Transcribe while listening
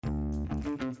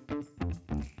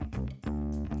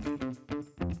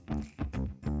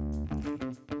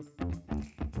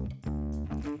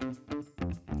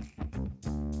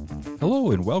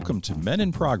Hello and welcome to Men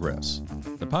in Progress,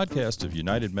 the podcast of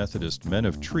United Methodist Men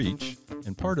of Trietsch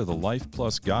and part of the Life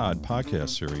Plus God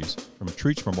podcast series from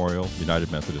Trietsch Memorial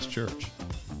United Methodist Church.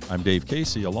 I'm Dave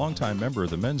Casey, a longtime member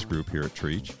of the men's group here at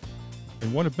Trietsch,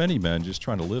 and one of many men just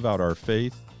trying to live out our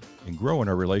faith and grow in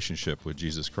our relationship with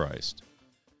Jesus Christ.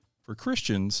 For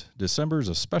Christians, December is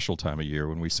a special time of year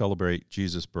when we celebrate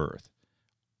Jesus' birth,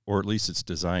 or at least it's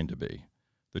designed to be.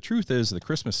 The truth is the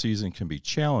Christmas season can be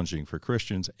challenging for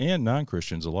Christians and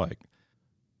non-Christians alike.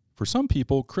 For some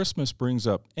people, Christmas brings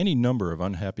up any number of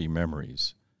unhappy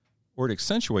memories, or it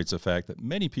accentuates the fact that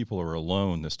many people are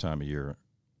alone this time of year,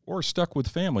 or stuck with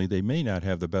family they may not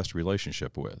have the best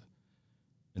relationship with.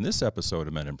 In this episode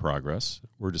of Men in Progress,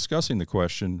 we're discussing the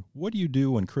question, what do you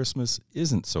do when Christmas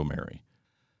isn't so merry?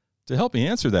 To help me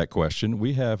answer that question,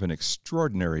 we have an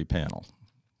extraordinary panel.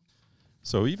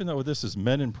 So even though this is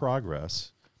Men in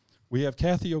Progress, we have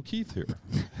Kathy O'Keefe here.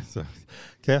 So,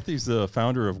 Kathy's the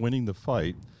founder of Winning the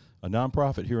Fight, a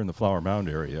nonprofit here in the Flower Mound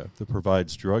area that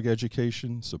provides drug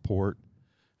education, support,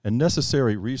 and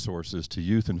necessary resources to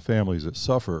youth and families that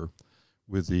suffer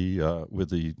with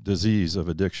the disease of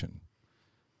addiction.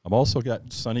 I've also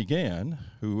got Sonny Gann,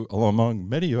 who, among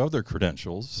many other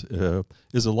credentials,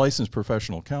 is a licensed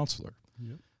professional counselor.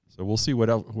 Yep. So we'll see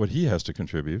what he has to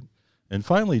contribute. And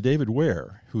finally, David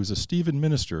Ware, who's a Stephen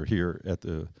minister here at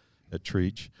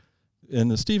Trietsch. And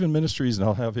the Stephen Ministries, and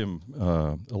I'll have him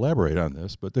elaborate on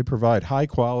this, but they provide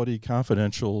high-quality,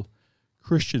 confidential,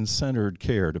 Christian-centered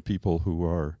care to people who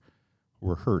are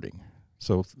hurting.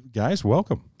 So, guys,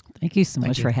 welcome. Thank you so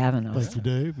much for having us. Thank you,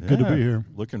 Dave. Good to be here.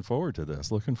 Looking forward to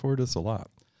this. A lot.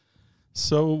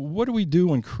 So what do we do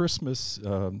when Christmas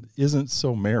isn't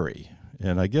so merry?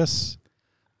 And I guess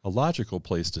a logical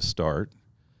place to start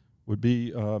would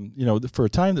be, for a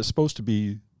time that's supposed to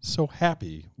be so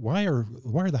happy, why are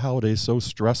the holidays so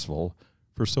stressful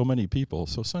for so many people?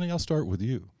 So, Sonny, I'll start with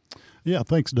you. Yeah,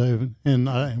 thanks, David. And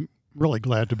I'm really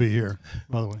glad to be here,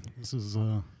 by the way. This is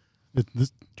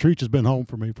this Trietsch has been home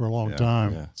for me for a long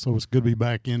time, so it's good to be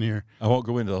back in here. I won't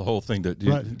go into the whole thing.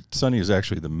 Sonny is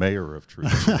actually the mayor of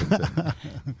Trietsch.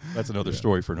 That's another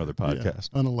story for another podcast.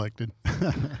 Yeah, unelected.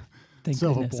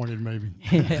 Self-appointed, maybe.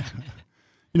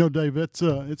 Yeah. Dave, it's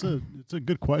a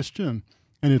good question.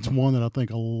 And it's one that I think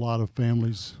a lot of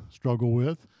families struggle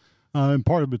with. And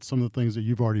part of it's some of the things that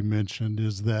you've already mentioned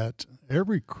is that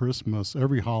every Christmas,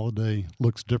 every holiday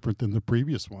looks different than the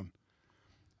previous one.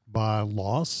 By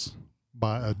loss,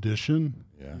 by addition,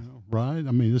 right?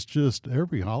 I mean, it's just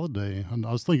every holiday. And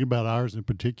I was thinking about ours in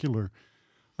particular.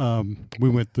 We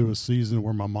went through a season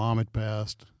where my mom had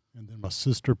passed, and then my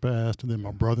sister passed, and then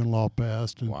my brother-in-law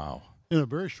passed. And wow. In a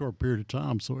very short period of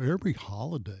time. So every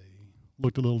holiday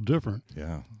looked a little different.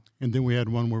 Yeah. And then we had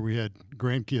one where we had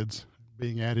grandkids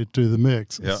being added to the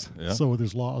mix. Yeah. So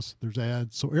there's loss, there's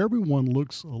add. So everyone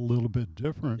looks a little bit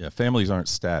different. Yeah, families aren't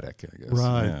static, I guess.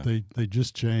 Right. Yeah. They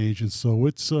just change. And so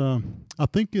it's I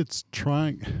think it's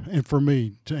trying, and for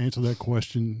me, to answer that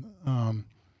question,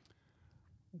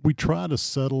 we try to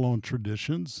settle on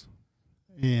traditions,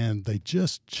 and they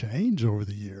just change over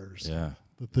the years. Yeah.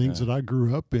 The things that I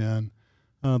grew up in,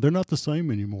 they're not the same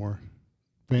anymore.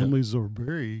 Families are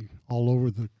very all over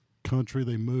the country.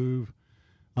 They move.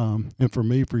 And for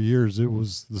me, for years, it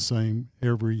was the same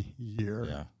every year.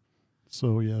 Yeah.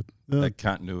 So, yeah. That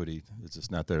continuity is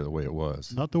just not there the way it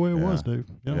was. Not the way it was, Dave.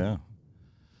 Yeah.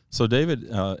 So, David,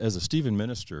 as a Stephen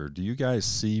minister, do you guys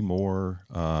see more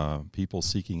people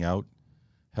seeking out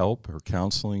help or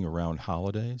counseling around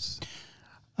holidays?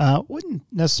 Wouldn't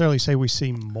necessarily say we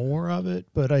see more of it,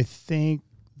 but I think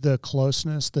the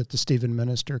closeness that the Stephen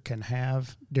minister can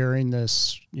have during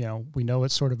this, we know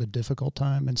it's sort of a difficult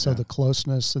time. And so the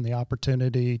closeness and the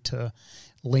opportunity to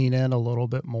lean in a little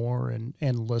bit more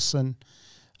and listen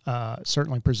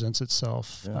certainly presents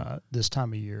itself this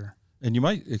time of year. And you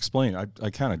might explain,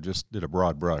 I kind of just did a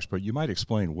broad brush, but you might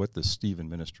explain what the Stephen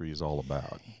ministry is all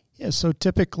about. Yeah, so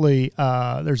typically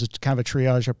there's a kind of a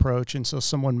triage approach, and so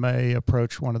someone may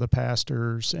approach one of the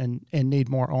pastors and need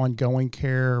more ongoing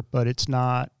care, but it's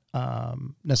not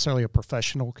necessarily a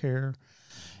professional care.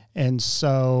 And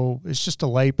so it's just a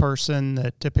lay person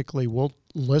that typically will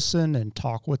listen and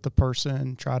talk with the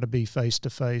person, try to be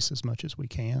face-to-face as much as we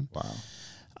can.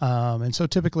 Wow. And so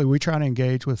typically we try to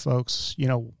engage with folks,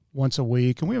 once a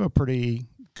week, and we have a pretty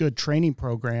good training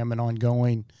program and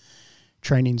ongoing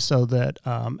training so that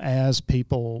as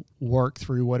people work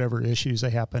through whatever issues they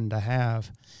happen to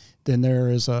have, then there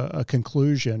is a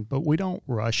conclusion, but we don't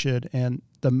rush it. And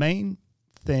the main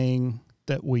thing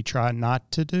that we try not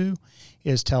to do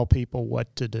is tell people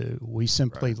what to do. We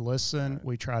simply listen. Right.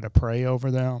 We try to pray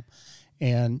over them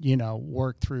and,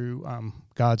 work through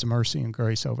God's mercy and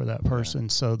grace over that person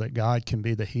so that God can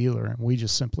be the healer. And we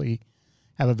just simply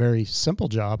have a very simple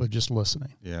job of just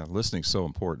listening. Yeah, listening's so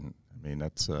important. I mean,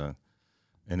 that's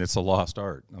and it's a lost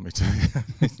art. Let me tell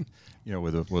you,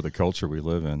 with the culture we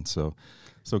live in. So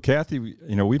Kathy,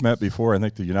 we've met before. I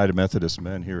think the United Methodist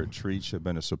Men here at Treach have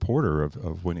been a supporter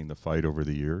of winning the fight over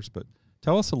the years. But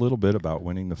tell us a little bit about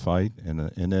winning the fight, and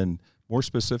then more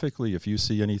specifically, if you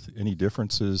see any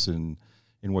differences in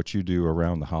what you do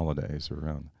around the holidays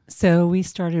around. So we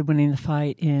started winning the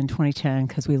fight in 2010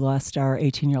 because we lost our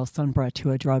 18-year-old son, Brett,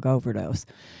 to a drug overdose.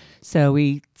 So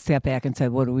we sat back and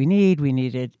said, what do we need?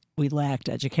 We lacked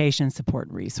education, support,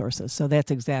 and resources. So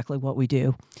that's exactly what we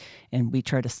do. And we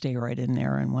try to stay right in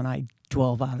there. And when I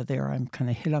drove out of there, I'm kind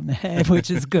of hit on the head,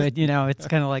 which is good. It's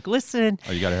kind of like, listen.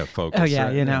 Oh, you got to have focus. Oh, yeah,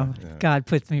 right? God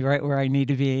puts me right where I need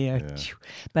to be.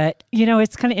 But,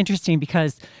 it's kind of interesting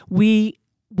because we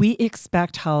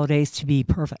expect holidays to be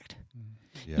perfect.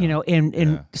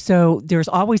 Yeah. So there's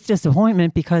always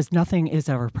disappointment because nothing is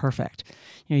ever perfect.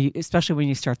 Especially when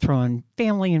you start throwing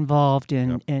family involved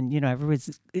and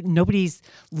nobody's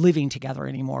living together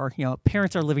anymore.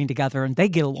 Parents are living together and they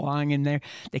get along, and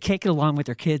they can't get along with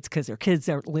their kids because their kids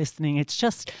aren't listening. It's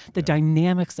just the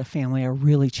dynamics of family are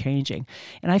really changing.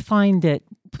 And I find that,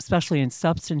 especially in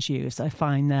substance use, I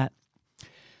find that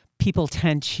people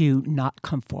tend to not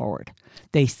come forward.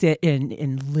 They sit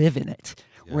and live in it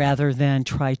rather than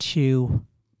try to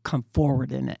come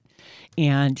forward in it.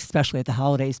 And especially at the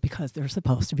holidays, because they're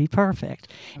supposed to be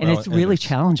perfect. And it's really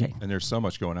challenging. And there's so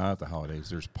much going on at the holidays.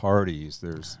 There's parties.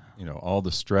 There's, all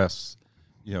the stress,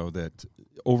 that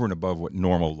over and above what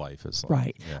normal life is like.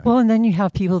 Right. Yeah. Well, and then you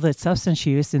have people that substance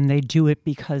use, and they do it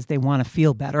because they want to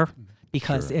feel better,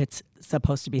 because it's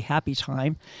supposed to be happy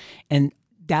time. And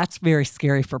that's very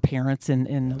scary for parents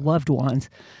and loved ones.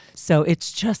 So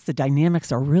it's just the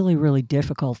dynamics are really, really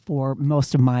difficult for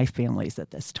most of my families at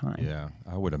this time. Yeah,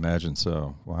 I would imagine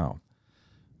so. Wow.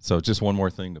 So just one more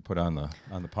thing to put on the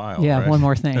pile. Yeah, right? one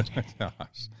more thing.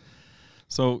 Gosh.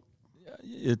 So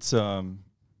it's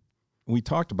we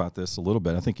talked about this a little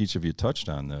bit. I think each of you touched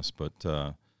on this,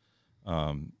 but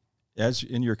as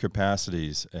in your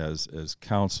capacities as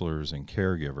counselors and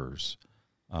caregivers,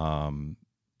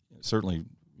 certainly,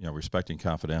 respecting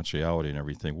confidentiality and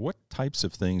everything, what types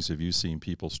of things have you seen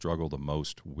people struggle the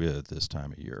most with this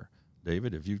time of year?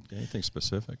 David, have you anything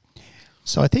specific?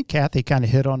 So I think Kathy kind of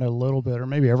hit on it a little bit, or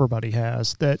maybe everybody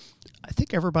has, that I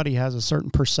think everybody has a certain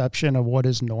perception of what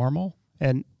is normal,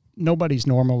 and nobody's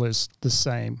normal is the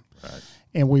same. Right.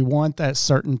 And we want that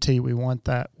certainty. We want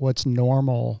that what's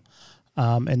normal.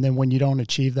 And then when you don't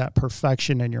achieve that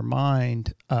perfection in your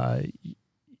mind,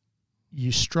 you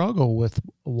struggle with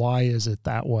why is it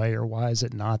that way or why is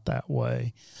it not that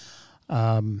way.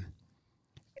 And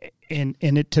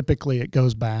it typically it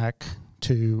goes back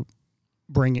to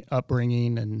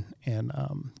upbringing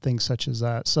and things such as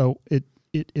that. So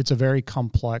it's a very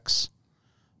complex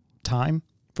time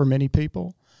for many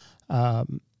people. I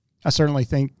certainly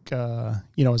think,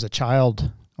 as a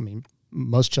child,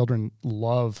 most children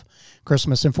love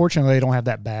Christmas. Unfortunately, they don't have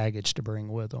that baggage to bring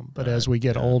with them. But as we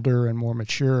get older and more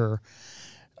mature,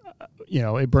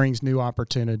 it brings new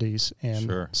opportunities.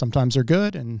 And sometimes they're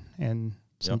good, and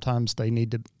sometimes they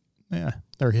need to,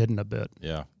 they're hidden a bit.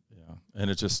 Yeah, yeah. And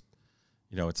it just,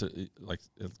 it's like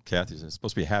Kathy said, it's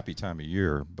supposed to be a happy time of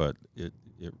year, but it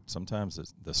sometimes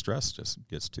the stress just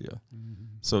gets to you. Mm-hmm.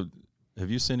 So have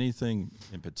you seen anything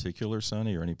in particular,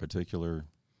 Sonny, or any particular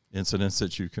incidents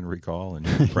that you can recall in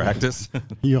your practice?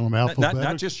 You on alphabetical?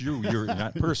 Not just you're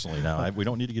not personally. Now we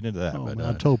don't need to get into that. But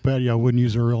I told Patty I wouldn't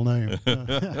use her real name.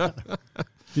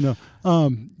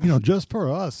 Just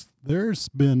for us, there's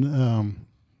been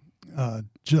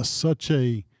just such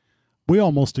a. We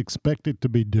almost expect it to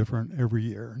be different every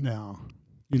year now.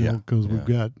 Because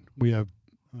we have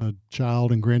a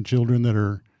child and grandchildren that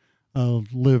are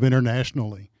live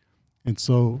internationally, and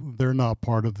so they're not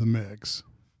part of the mix.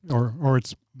 Or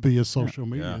it's via social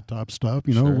media type stuff,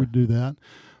 we do that,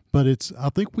 but I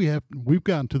think we've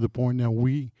gotten to the point now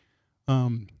we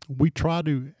try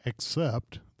to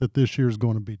accept that this year is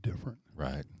going to be different,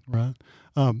 right,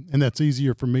 and that's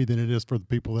easier for me than it is for the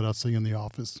people that I see in the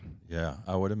office. Yeah,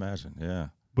 I would imagine,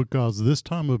 because this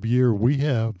time of year we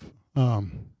have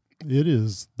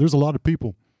there's a lot of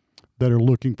people that are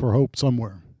looking for hope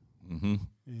somewhere. Mm-hmm.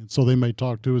 And so they may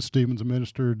talk to a Stevens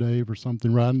minister, Dave, or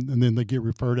something, right? And then they get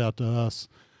referred out to us.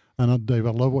 And Dave,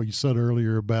 I love what you said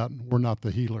earlier about we're not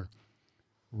the healer,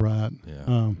 right?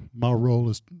 Yeah. My role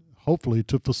is hopefully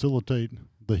to facilitate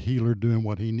the healer doing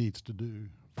what he needs to do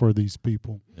for these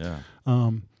people. Yeah.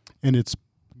 And it's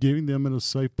getting them in a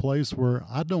safe place where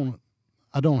I don't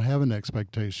I don't have an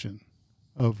expectation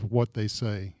of what they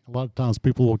say. A lot of times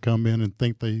people will come in and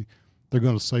think they're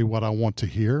going to say what I want to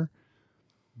hear,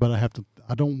 but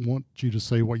I don't want you to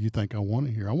say what you think I want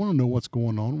to hear. I want to know what's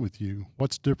going on with you.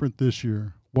 What's different this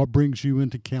year? What brings you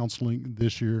into counseling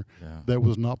this year that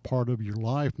was not part of your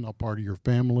life, not part of your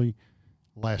family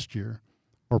last year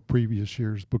or previous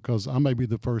years? Because I may be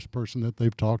the first person that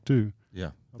they've talked to.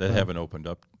 Yeah, they haven't opened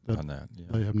up on that. Yeah.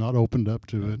 They have not opened up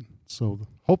to it. So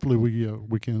hopefully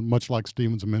we can, much like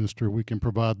Stephen's minister, we can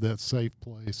provide that safe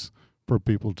place for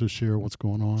people to share what's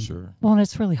going on. Sure. Well, and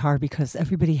it's really hard because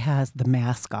everybody has the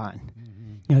mask on.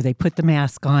 You know, they put the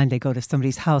mask on, they go to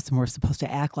somebody's house and we're supposed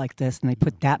to act like this, and they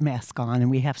put that mask on, and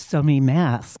we have so many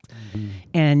masks.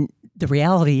 And the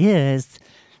reality is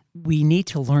we need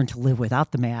to learn to live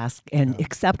without the mask and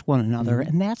accept one another.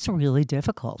 And that's really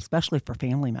difficult, especially for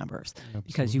family members,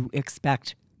 because you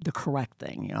expect the correct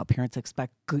thing. You know, parents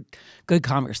expect good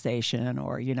conversation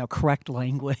or, you know, correct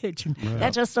language. And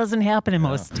that just doesn't happen in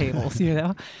most tables, you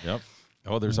know? Yep.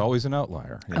 Oh, there's always an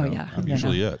outlier. You know? Yeah. I'm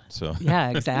usually it. So yeah,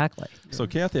 exactly. So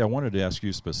Kathy, I wanted to ask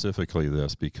you specifically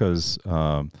this because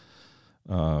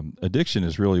addiction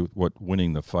is really what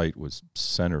Winning the Fight was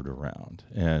centered around.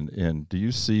 And do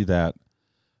you see that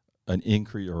an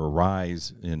increase or a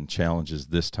rise in challenges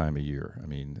this time of year? I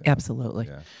mean, absolutely.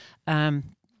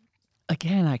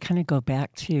 Again, I kind of go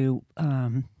back to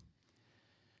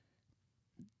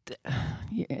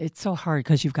it's so hard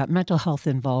because you've got mental health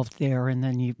involved there, and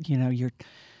then you're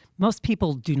most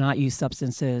people do not use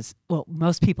substances. Well,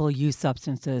 most people use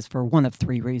substances for one of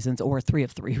three reasons or three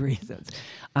of three reasons.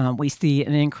 We see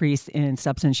an increase in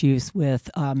substance use with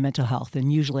mental health,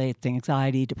 and usually it's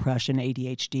anxiety, depression,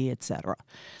 ADHD, etc.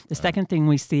 The second thing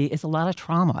we see is a lot of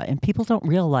trauma, and people don't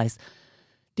realize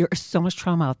there is so much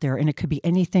trauma out there, and it could be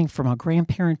anything from a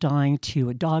grandparent dying to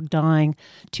a dog dying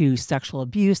to sexual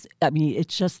abuse. I mean,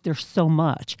 it's just, there's so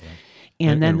much. Yeah.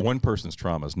 And then one person's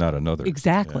trauma is not another.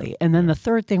 Exactly. Yeah. And then the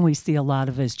third thing we see a lot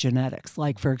of is genetics.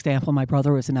 Like, for example, my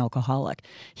brother was an alcoholic.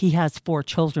 He has 4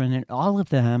 children, and all of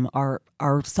them are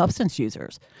substance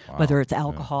users, whether it's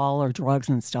alcohol or drugs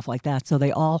and stuff like that. So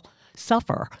they all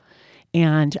suffer.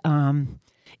 And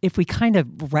if we kind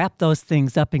of wrap those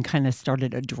things up and kind of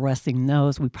started addressing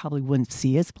those, we probably wouldn't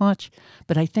see as much.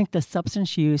 But I think the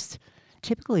substance use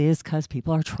typically is because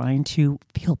people are trying to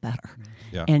feel better.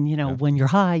 Yeah. And, when you're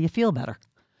high, you feel better.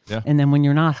 Yeah. And then when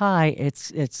you're not high,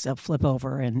 it's a flip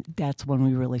over, and that's when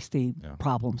we really see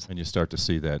problems. And you start to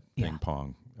see that ping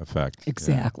pong effect.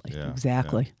 Exactly.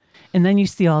 Exactly. Yeah. And then you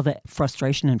see all the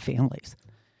frustration in families.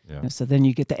 Yeah. So then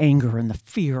you get the anger and the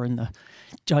fear and the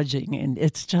judging, and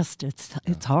it's just, it's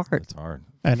hard. It's hard.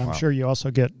 And I'm sure you also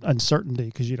get uncertainty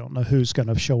because you don't know who's going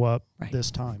to show up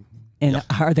this time. And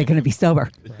are they going to be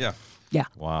sober? Yeah. Yeah.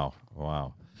 Wow.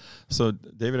 So,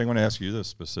 David, I'm going to ask you this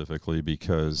specifically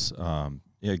because,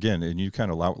 again, and you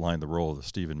kind of outlined the role of the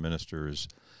Stephen ministers.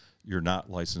 You're not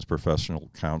licensed professional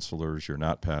counselors. You're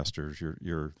not pastors.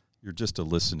 You're just a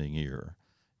listening ear,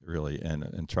 really,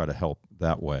 and try to help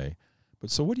that way. But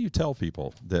so, what do you tell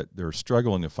people that they're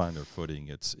struggling to find their footing?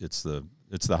 It's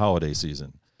the holiday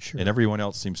season, and everyone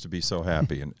else seems to be so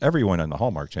happy, and everyone on the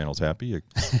Hallmark Channel is happy. At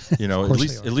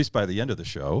least by the end of the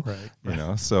show,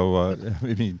 right. So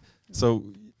I mean, so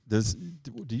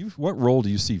what role do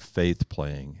you see faith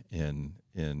playing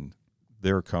in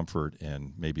their comfort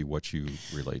and maybe what you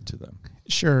relate to them?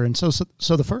 Sure, and so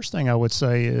the first thing I would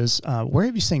say is, where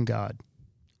have you seen God?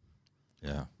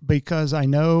 Yeah, because I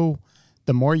know.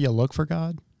 The more you look for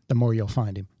God, the more you'll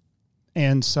find him.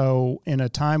 And so in a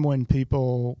time when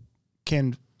people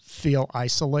can feel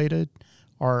isolated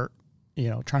or,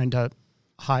 trying to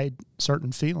hide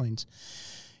certain feelings,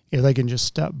 if they can just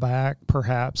step back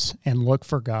perhaps and look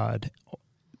for God,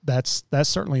 that's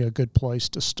certainly a good place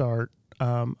to start.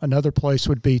 Another place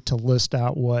would be to list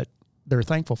out what they're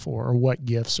thankful for or what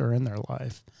gifts are in their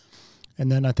life.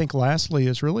 And then I think lastly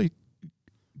is really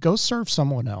go serve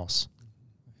someone else.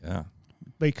 Yeah.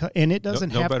 And it doesn't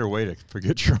have no better way to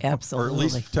forget your own, or at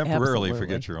least temporarily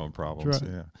forget your own problems.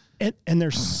 Right. Yeah. And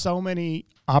there's so many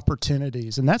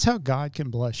opportunities, and that's how God can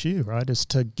bless you, right? Is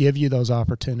to give you those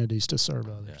opportunities to serve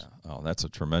others. Yeah. Oh, that's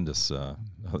tremendous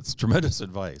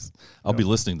advice. I'll be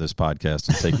listening to this podcast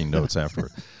and taking notes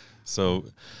afterward. So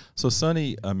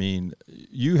Sonny, I mean,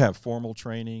 you have formal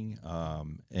training,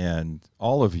 and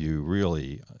all of you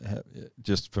really,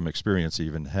 just from experience,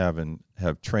 even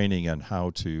have training on how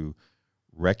to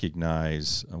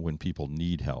recognize when people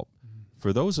need help.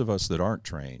 For those of us that aren't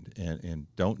trained and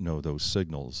don't know those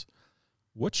signals,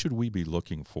 what should we be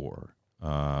looking for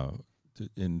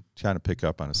in trying to pick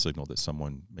up on a signal that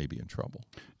someone may be in trouble?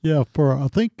 Yeah, I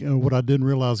think what I didn't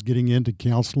realize getting into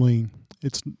counseling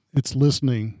it's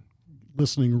listening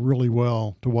really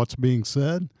well to what's being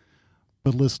said,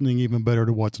 but listening even better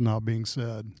to what's not being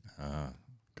said.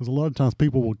 Because a lot of times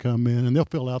people will come in and they'll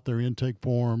fill out their intake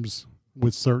forms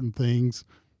with certain things,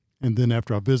 and then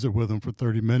after I visit with them for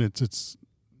 30 minutes,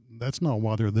 that's not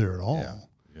why they're there at all.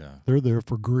 Yeah. They're there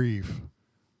for grief.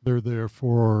 They're there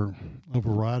for a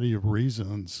variety of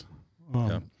reasons.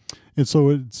 And so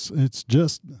it's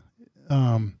just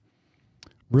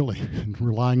really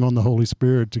relying on the Holy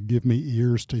Spirit to give me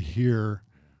ears to hear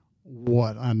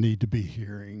what I need to be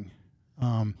hearing.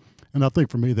 And I think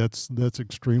for me that's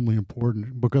extremely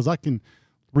important, because I can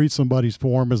read somebody's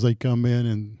form as they come in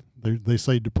and they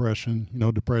say depression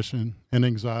and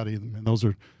anxiety, and those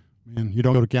are, man, you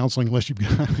don't go to counseling unless you've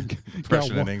got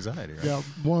depression and anxiety, right? Yeah,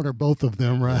 one or both of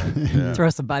them, right? Yeah.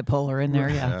 Throw some bipolar in there,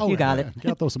 yeah. Oh, You got it. Got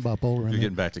to throw some bipolar in You're there.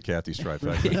 getting back to Kathy's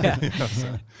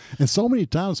trifecta. And so many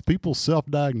times people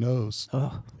self-diagnose.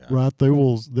 Oh, Right,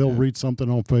 they'll read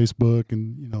something on Facebook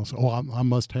and say, I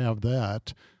must have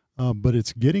that. But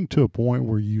it's getting to a point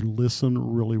where you listen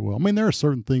really well. I mean, there are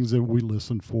certain things that we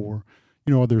listen for.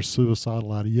 Are there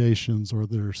suicidal ideations, or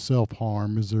there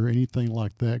self-harm? Is there anything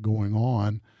like that going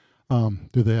on?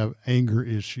 Do they have anger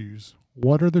issues?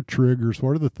 What are the triggers?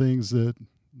 What are the things that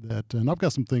and I've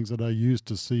got some things that I use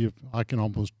to see if I can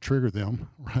almost trigger them,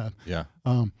 right? Yeah.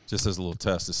 Just as a little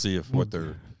test to see if what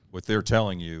they're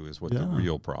telling you is what the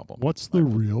real problem. What's the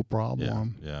real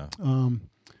problem? Yeah.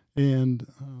 And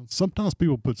sometimes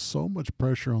people put so much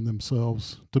pressure on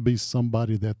themselves to be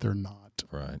somebody that they're not.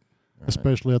 Right.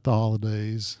 Especially at the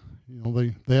holidays.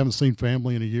 They haven't seen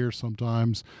family in a year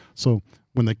sometimes. So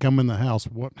when they come in the house,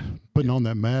 putting on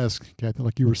that mask, Kathy,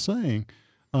 like you were saying,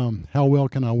 how well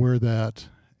can I wear that?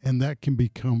 And that can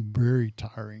become very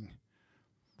tiring.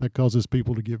 That causes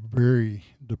people to get very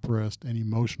depressed and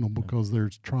emotional because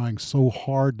they're trying so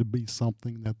hard to be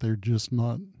something that they're just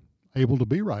not able to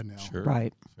be right now. Sure.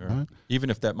 right. Sure. Right?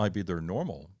 Even if that might be their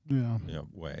normal Yeah.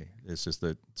 way. It's just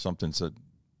that something's out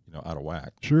of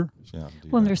whack. Sure. Yeah.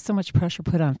 Well, and there's so much pressure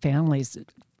put on families.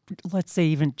 Let's say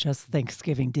even just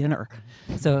Thanksgiving dinner.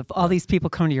 So if all these people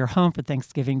come to your home for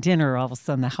Thanksgiving dinner, all of a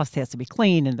sudden the house has to be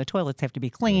cleaned and the toilets have to be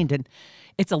cleaned. And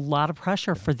it's a lot of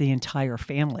pressure for the entire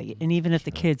family. And even if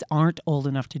the kids aren't old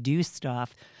enough to do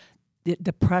stuff,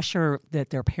 the pressure that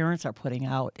their parents are putting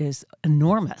out is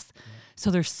enormous. So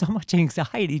there's so much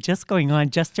anxiety just going on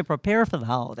just to prepare for the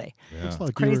holiday. Yeah. Looks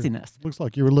like Craziness. Looks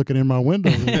like you were looking in my window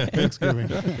at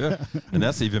Thanksgiving. And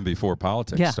that's even before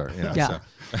politics Yeah. start. Yeah.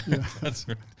 That's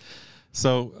right.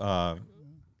 So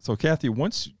Kathy,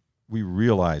 once we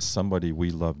realize somebody we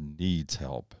love needs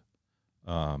help,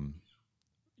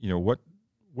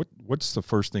 what's the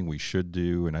first thing we should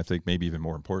do? And I think maybe even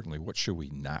more importantly, what should we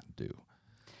not do?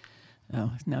 Oh,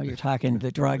 now you're talking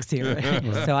the drugs here.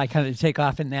 So I kind of take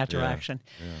off in that direction.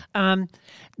 Yeah.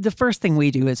 The first thing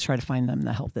we do is try to find them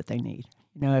the help that they need.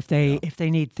 If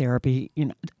they need therapy,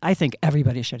 I think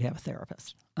everybody should have a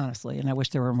therapist, honestly. And I wish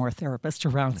there were more therapists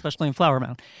around, especially in Flower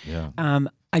Mound. Yeah.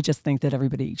 I just think that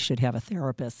everybody should have a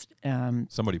therapist.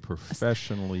 Somebody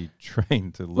professionally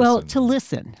trained to listen. Well, to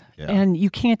listen. Yeah. And you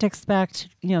can't expect,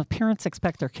 parents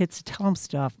expect their kids to tell them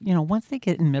stuff. Once they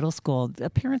get in middle school, the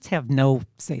parents have no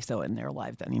say-so in their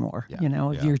lives anymore.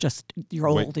 Yeah. You're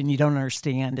old and you don't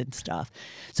understand and stuff.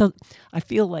 So I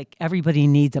feel like everybody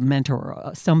needs a mentor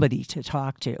or somebody to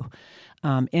talk to.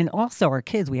 And also our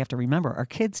kids, we have to remember, our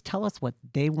kids tell us what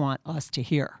they want us to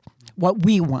hear, what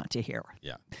we want to hear.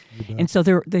 Yeah. And so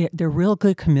they're real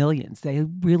good chameleons. They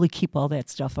really keep all that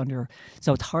stuff under,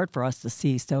 so it's hard for us to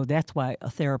see. So that's why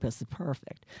a therapist is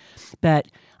perfect. But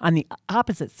on the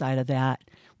opposite side of that,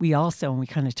 we also, and we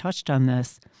kind of touched on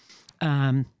this,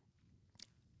 the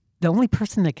only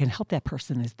person that can help that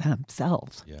person is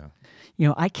themselves. Yeah.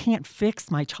 I can't fix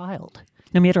my child.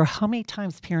 No matter how many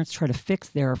times parents try to fix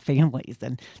their families,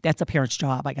 and that's a parent's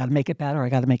job. I got to make it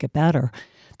better.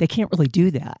 They can't really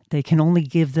do that. They can only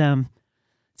give them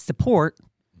support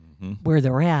where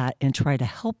they're at and try to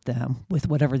help them with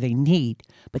whatever they need,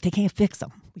 but they can't fix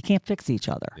them. We can't fix each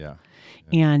other. Yeah.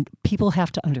 And people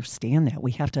have to understand that.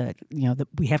 We have to,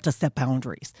 we have to set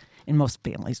boundaries. And most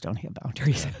families don't have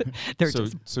boundaries.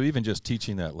 So even just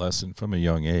teaching that lesson from a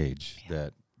young age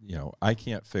that, I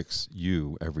can't fix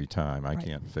you every time. I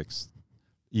can't fix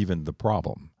even the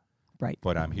problem. Right.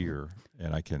 But I'm here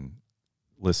and I can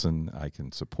listen. I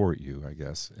can support you, I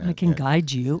guess. And I can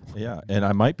guide you. Yeah. And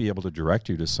I might be able to direct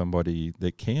you to somebody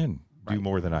that can do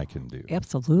more than I can do.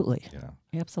 Absolutely.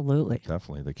 Absolutely.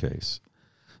 Definitely the case.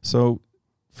 So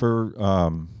for,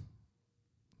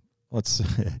 let's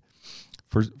say,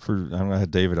 for I don't know,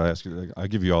 David, I'll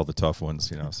give you all the tough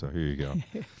ones, so here you go.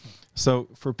 So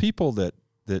for people that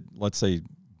that, let's say,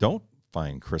 don't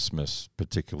find Christmas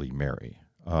particularly merry,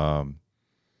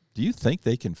 do you think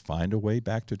they can find a way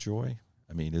back to joy?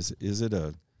 I mean, is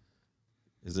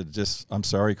it just, I'm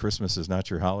sorry, Christmas is not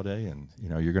your holiday, and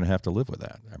you're going to have to live with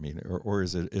that? I mean, or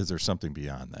is there something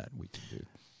beyond that we can do?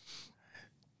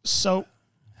 So,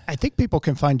 I think people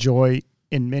can find joy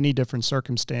in many different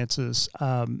circumstances.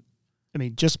 I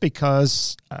mean, just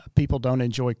because people don't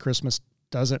enjoy Christmas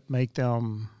doesn't make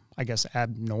them, I guess,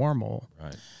 abnormal.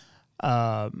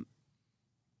 Right.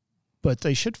 But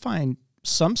they should find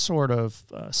some sort of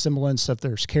semblance of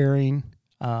there's caring.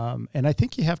 And I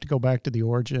think you have to go back to the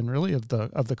origin, really, of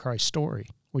the Christ story,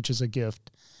 which is a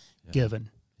gift given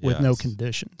with no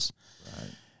conditions.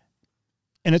 Right.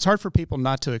 And it's hard for people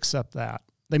not to accept that.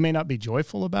 They may not be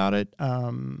joyful about it.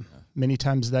 Many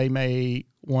times they may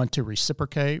want to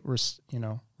reciprocate.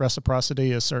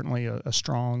 Reciprocity is certainly a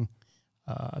strong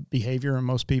behavior in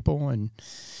most people, and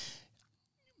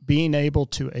being able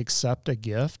to accept a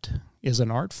gift is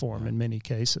an art form in many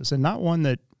cases, and not one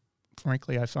that,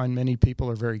 frankly, I find many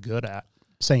people are very good at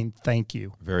saying thank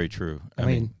you. Very true. I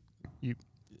mean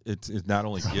it's not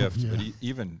only gift, but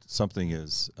even something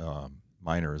as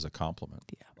minor as a compliment.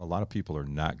 Yeah. A lot of people are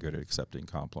not good at accepting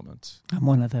compliments. I'm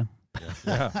one of them.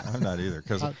 Yeah, I'm not either,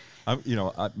 because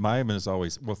mine is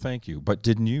always, well, thank you, but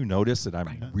didn't you notice that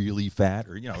I'm really fat,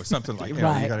 or something like that.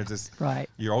 Right. You gotta just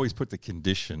you always put the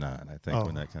condition on, I think,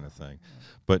 when that kind of thing.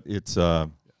 But it's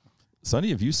Sonny,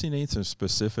 have you seen anything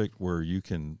specific where you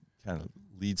can kind of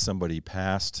lead somebody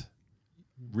past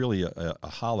really a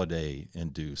holiday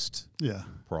induced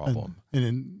problem?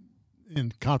 And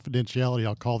in confidentiality,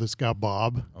 I'll call this guy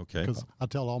Bob. Okay. Because I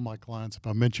tell all my clients, if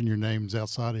I mention your names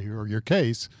outside of here or your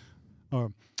case,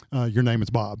 your name is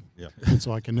Bob. Yeah. And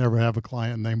so I can never have a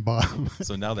client named Bob.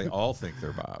 So now they all think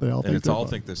they're Bob. They all think they're Bob.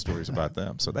 think this story's about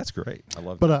them. So that's great. I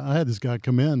love But that. I had this guy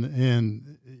come in,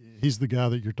 and he's the guy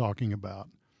that you're talking about.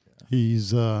 Yeah.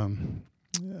 He's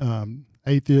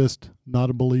atheist, not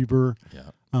a believer,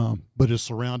 but is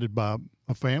surrounded by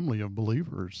a family of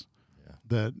believers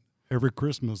that every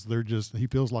Christmas he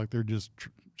feels like they're just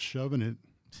shoving it,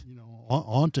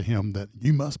 onto him that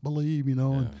you must believe,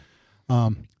 And,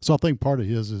 so I think part of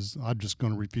his is I'm just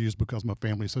going to refuse because my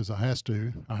family says I have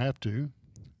to.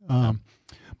 But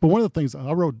one of the things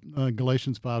I wrote,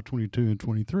 Galatians 5:22 and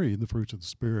 23, the fruits of the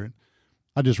Spirit.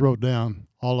 I just wrote down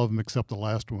all of them except the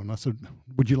last one. I said,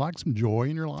 would you like some joy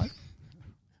in your life?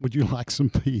 Would you like some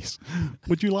peace?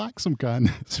 Would you like some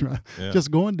kindness? Right? Yeah. Just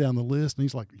going down the list. And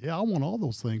he's like, yeah, I want all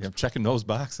those things. I'm checking those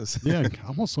boxes. Yeah,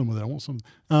 I want some of that. I want some.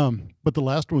 But the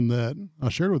last one that I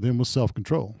shared with him was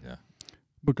self-control. Yeah.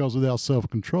 Because without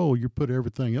self-control, you put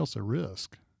everything else at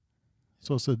risk.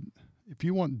 So I said, if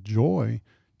you want joy,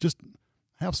 just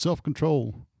have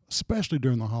self-control, especially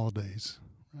during the holidays.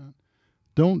 Right?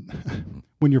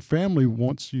 When your family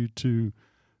wants you to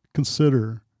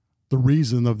consider the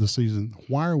reason of the season,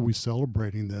 why are we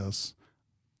celebrating this?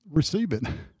 Receive it,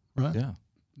 right? Yeah.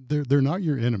 They're not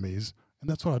your enemies, and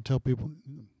that's what I tell people.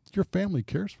 Your family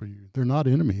cares for you. They're not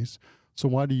enemies. So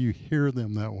why do you hear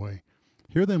them that way?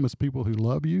 Hear them as people who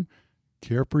love you,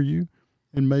 care for you,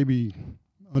 and maybe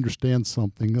understand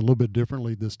something a little bit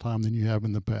differently this time than you have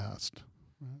in the past.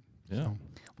 Right? Yeah. So.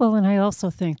 Well, and I also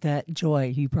think that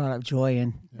joy, you brought up joy,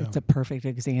 and it's a perfect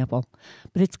example,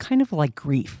 but it's kind of like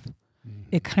grief. Mm-hmm.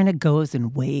 It kind of goes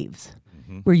in waves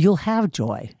where you'll have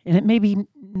joy, and it may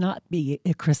not be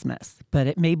at Christmas, but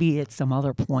it may be at some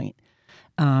other point.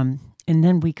 And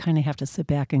then we kind of have to sit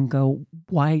back and go,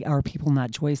 why are people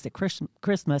not joyous at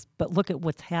Christmas? But look at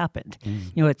what's happened.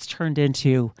 It's turned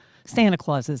into Santa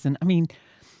Clauses. And I mean,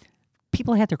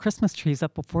 people had their Christmas trees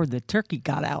up before the turkey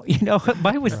got out.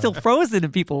 Mine was still frozen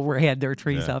and people had their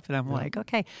trees up. And I'm like,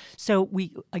 okay. So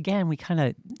we kind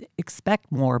of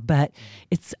expect more, but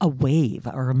it's a wave.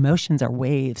 Our emotions are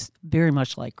waves, very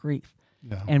much like grief.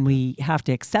 Yeah. And we have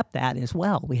to accept that as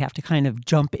well. We have to kind of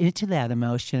jump into that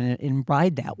emotion and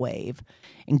ride that wave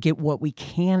and get what we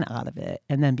can out of it,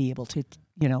 and then be able to,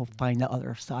 find the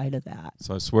other side of that.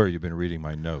 So I swear you've been reading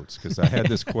my notes, because I had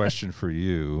this question for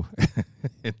you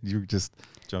and you just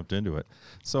jumped into it.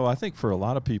 So I think for a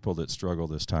lot of people that struggle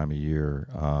this time of year,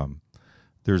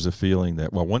 there's a feeling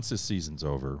that, well, once this season's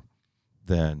over,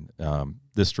 then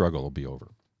this struggle will be over.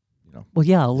 Well,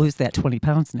 yeah, I'll lose that 20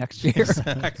 pounds next year.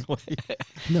 Exactly.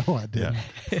 No, I didn't.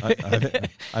 Yeah.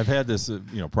 I've had this,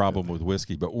 problem with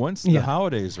whiskey, but once the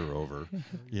holidays are over,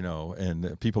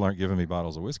 and people aren't giving me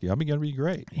bottles of whiskey, I'm going to be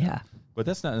great. Yeah. But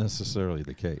that's not necessarily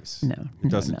the case. No, It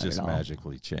doesn't not just at all.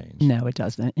 magically change. No, it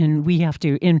doesn't. And we have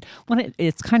to, and when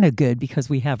it's kind of good because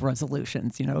we have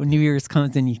resolutions. New Year's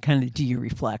comes and you kind of do your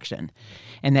reflection.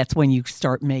 And that's when you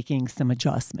start making some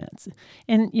adjustments.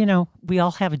 And, we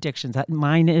all have addictions.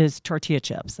 Mine is tortilla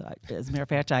chips. As a matter of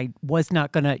fact, I was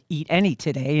not going to eat any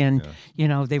today. And,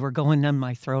 they were going down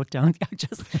my throat down.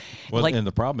 And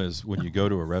the problem is when you go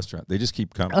to a restaurant, they just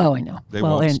keep coming. Oh, I know. They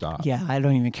won't stop. Yeah, I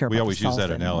don't even care about We always the use that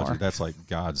salsa analogy. anymore. That's like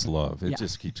God's love. It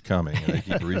just keeps coming, and they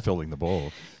keep refilling the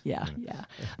bowl. Yeah.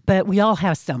 But we all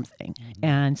have something.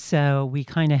 And so we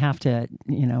kind of have to,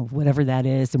 whatever that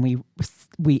is, and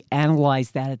we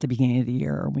analyze that at the beginning of the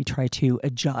year, and we try to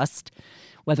adjust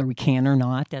whether we can or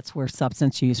not. That's where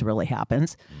substance use really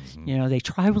happens. Mm-hmm. They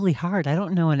try really hard. I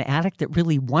don't know an addict that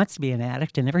really wants to be an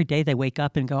addict, and every day they wake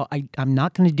up and go, I'm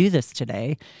not going to do this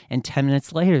today. And 10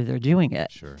 minutes later, they're doing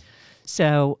it. Sure.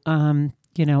 So,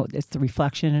 it's the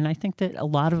reflection. And I think that a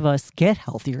lot of us get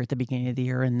healthier at the beginning of the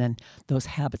year, and then those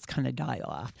habits kind of die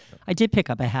off. I did pick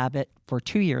up a habit for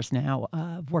 2 years now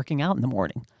of working out in the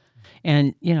morning.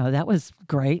 And, that was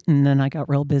great. And then I got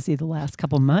real busy the last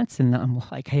couple of months, and I'm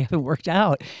like, I haven't worked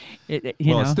out.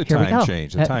 It's the time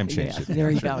change. The time change. Yeah,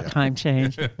 there you go. Time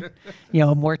change.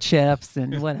 More chips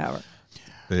and whatever.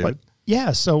 But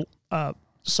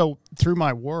so through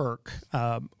my work,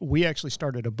 we actually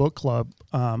started a book club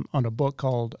on a book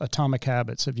called Atomic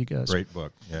Habits. Have you guys? Great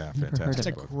book. Yeah, fantastic. It's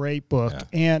a book. great book. Yeah.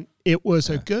 And it was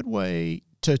a good way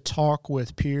to talk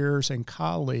with peers and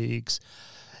colleagues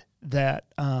that,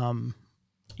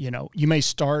 you may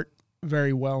start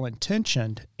very well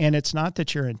intentioned, and it's not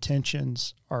that your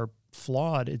intentions are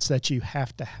flawed. It's that you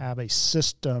have to have a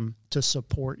system to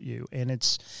support you. And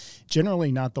it's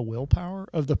generally not the willpower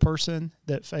of the person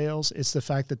that fails. It's the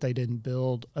fact that they didn't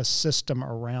build a system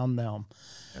around them.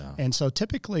 Yeah. And so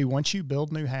typically once you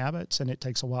build new habits, and it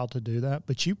takes a while to do that,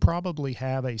 but you probably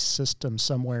have a system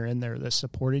somewhere in there that's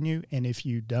supporting you. And if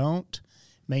you don't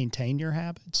maintain your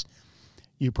habits,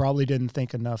 you probably didn't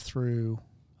think enough through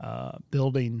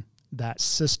building that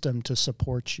system to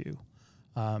support you.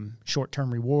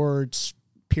 Short-term rewards,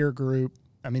 peer group.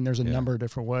 I mean, there's a number of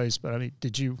different ways, but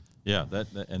did you? Yeah,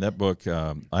 that book,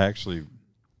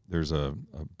 there's a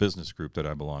business group that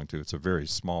I belong to. It's a very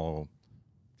small,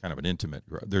 kind of an intimate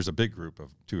group. There's a big group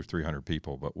of 200 or 300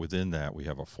 people, but within that we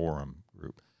have a forum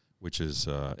group, which is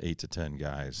 8 to 10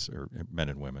 guys, or men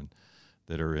and women,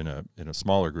 that are in a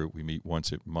smaller group. We meet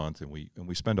once a month, and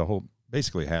we spend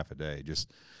basically half a day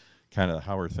just kind of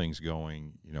how are things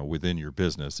going, within your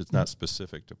business. It's not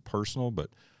specific to personal, but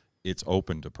it's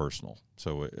open to personal.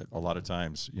 So a lot of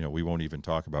times, we won't even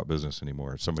talk about business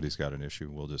anymore. If somebody's got an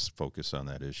issue, we'll just focus on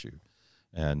that issue.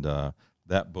 And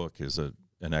that book is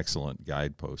an excellent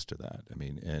guidepost to that. I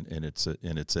mean, and it's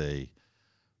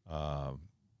I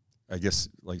guess,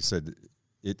 like I said,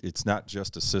 it's not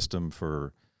just a system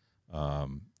for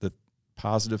the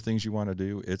positive things you want to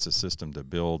do. It's a system to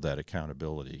build that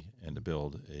accountability and to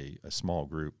build a small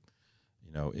group.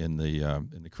 In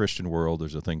the Christian world,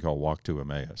 there's a thing called Walk to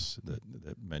Emmaus that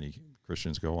many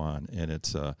Christians go on, and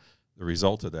it's the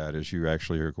result of that is you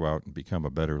actually go out and become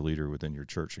a better leader within your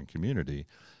church and community.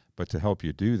 But to help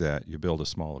you do that, you build a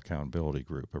small accountability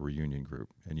group, a reunion group,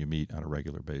 and you meet on a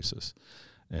regular basis.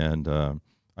 And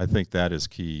I think that is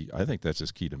key. I think that's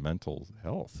just key to mental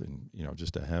health, and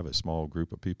just to have a small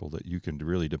group of people that you can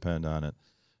really depend on it,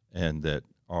 and that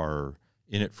are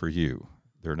in it for you.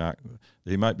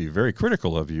 They might be very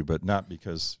critical of you, but not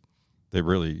because they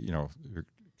really, they're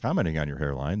commenting on your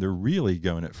hairline. They're really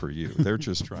going it for you. They're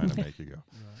just trying to make you go. Right.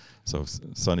 So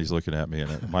Sonny's looking at me,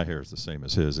 and my hair is the same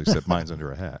as his, except mine's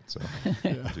under a hat. So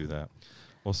I'll do that.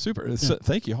 Well, super. Yeah.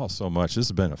 Thank you all so much. This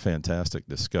has been a fantastic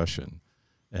discussion.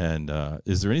 And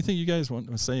is there anything you guys want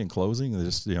to say in closing?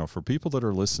 Just, for people that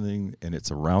are listening and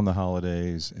it's around the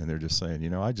holidays and they're just saying,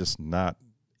 I'm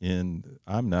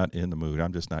not in the mood.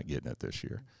 I'm just not getting it this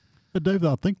year. But David,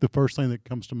 I think the first thing that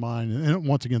comes to mind, and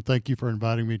once again, thank you for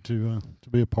inviting me to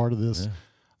be a part of this.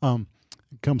 Yeah.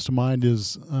 Comes to mind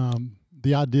is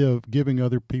the idea of giving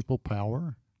other people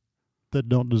power that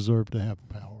don't deserve to have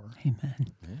power.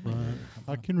 Amen. Right.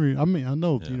 I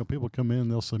know, people come in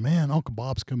and they'll say, man, Uncle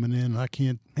Bob's coming in,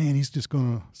 and he's just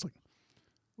going to, it's like,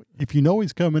 if you know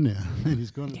he's coming in and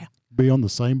he's going to be on the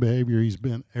same behavior he's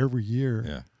been every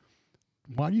year,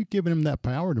 why are you giving him that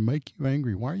power to make you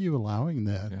angry? Why are you allowing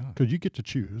that? Because you get to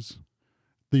choose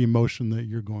the emotion that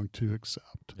you're going to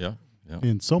accept. Yeah.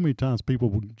 And so many times people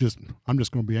will I'm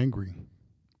just going to be angry.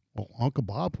 Well, Uncle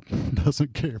Bob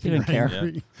doesn't care if you're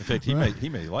angry. Yeah. In fact, he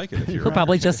may like it if you're He'll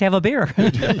probably just have a beer.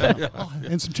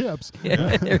 And some chips.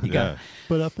 There you go.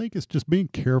 But I think it's just being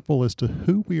careful as to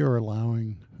who we are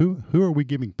allowing, who are we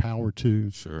giving power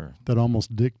to Sure. that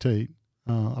almost dictate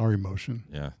our emotion?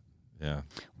 Yeah. Yeah.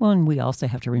 Well, and we also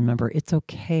have to remember it's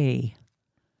okay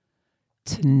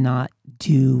to not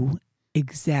do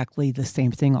exactly the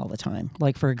same thing all the time.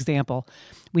 Like, for example,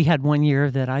 we had one year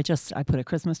that I put a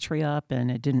Christmas tree up and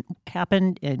it didn't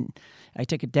happen, and I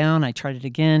took it down. I tried it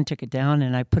again, took it down,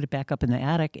 and I put it back up in the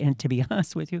attic. And to be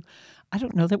honest with you, I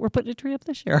don't know that we're putting a tree up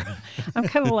this year. I'm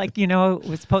kind of like, it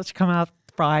was supposed to come out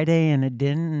Friday and it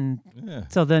didn't.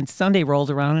 And so then Sunday rolled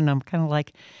around and I'm kind of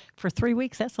like, for 3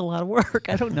 weeks, that's a lot of work.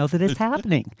 I don't know that it's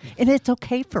happening. And it's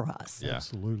okay for us. Yeah.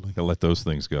 Absolutely. To let those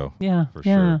things go. Yeah. For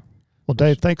yeah. sure. Well,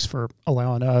 Dave, thanks for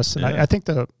allowing us. And Yeah. I think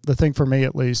the thing for me,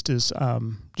 at least, is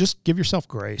just give yourself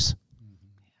grace.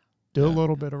 Do a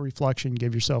little bit of reflection.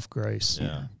 Give yourself grace.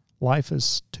 Yeah. Life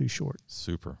is too short.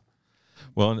 Super.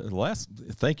 Well, and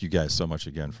thank you guys so much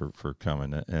again for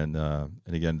coming. And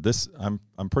again,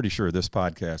 I'm pretty sure this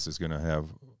podcast is going to have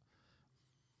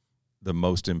the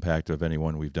most impact of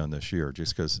anyone we've done this year,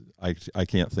 just because I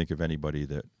can't think of anybody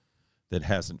that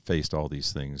hasn't faced all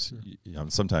these things,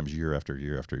 sometimes year after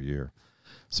year after year.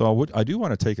 So I do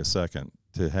want to take a second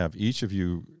to have each of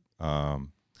you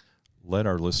let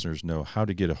our listeners know how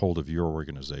to get a hold of your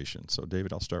organization. So,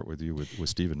 David, I'll start with you with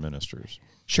Stephen Ministers.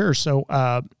 Sure. So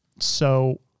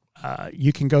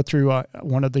you can go through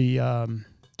one of the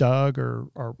Doug or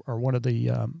one of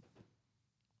the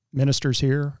ministers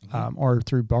here, or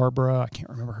through Barbara. I can't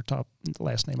remember her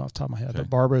last name off the top of my head, Okay. but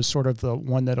Barbara is sort of the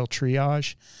one that'll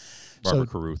triage. Barbara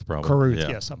Caruth, probably. Caruth, Yeah.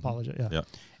 yes, I apologize. Yeah. Yeah.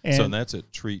 And that's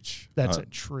at Treach. that's at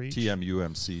Treach.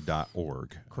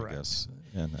 TMUMC.org. Correct. I guess.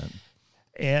 And then,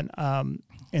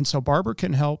 And so Barbara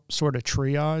can help sort of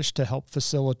triage to help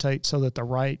facilitate so that the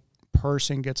right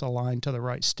person gets aligned to the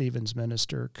right Stevens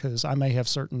minister, because I may have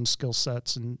certain skill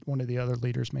sets and one of the other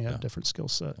leaders may have different skill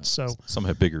sets. So some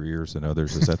have bigger ears than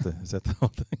others. Is that the whole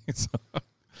thing? So,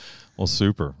 well,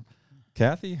 super.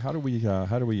 Kathy, how do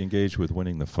we engage with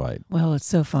Winning the Fight? Well, it's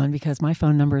so fun because my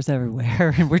phone number is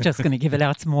everywhere, and we're just going to give it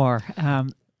out some more.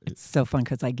 It's so fun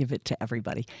because I give it to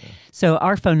everybody. Yeah. So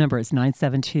our phone number is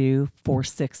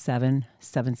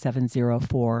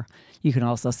 972-467-7704. You can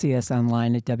also see us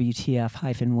online at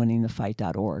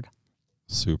WTF-winningthefight.org.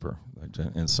 Super.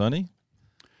 And Sonny?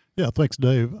 Yeah, thanks,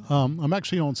 Dave. I'm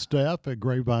actually on staff at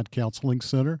Grapevine Counseling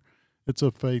Center. It's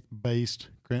a faith-based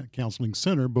counseling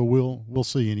center, but we'll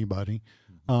see anybody.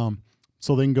 So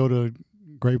they can go to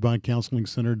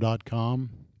grapevinecounselingcenter.com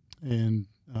and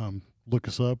look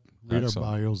us up, read Excellent.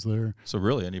 our bios there. So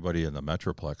really anybody in the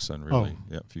Metroplex then, really,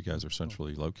 if you guys are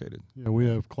centrally located. Yeah, we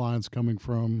have clients coming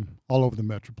from all over the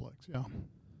Metroplex, yeah.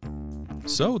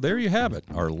 So there you have it,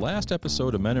 our last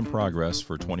episode of Men in Progress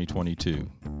for 2022.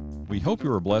 We hope you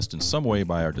were blessed in some way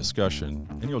by our discussion,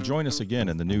 and you'll join us again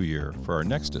in the new year for our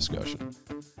next discussion.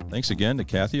 Thanks again to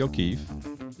Kathy O'Keefe,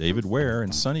 David Ware,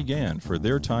 and Sonny Gann for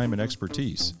their time and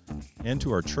expertise, and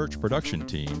to our church production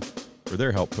team for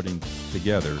their help putting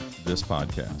together this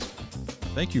podcast.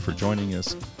 Thank you for joining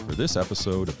us for this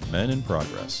episode of Men in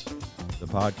Progress, the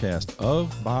podcast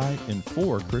of, by, and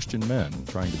for Christian men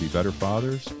trying to be better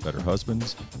fathers, better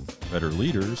husbands, better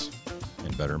leaders,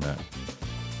 and better men.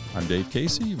 I'm Dave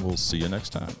Casey. We'll see you next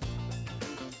time.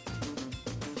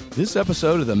 This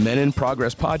episode of the Men in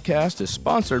Progress podcast is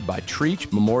sponsored by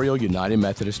Treach Memorial United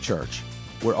Methodist Church,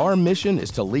 where our mission is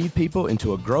to lead people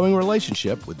into a growing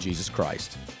relationship with Jesus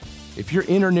Christ. If you're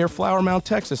in or near Flower Mound,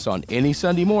 Texas on any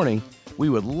Sunday morning, we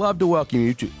would love to welcome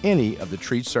you to any of the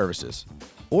Treach services.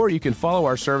 Or you can follow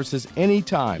our services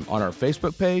anytime on our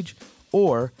Facebook page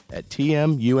or at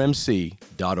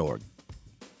tmumc.org.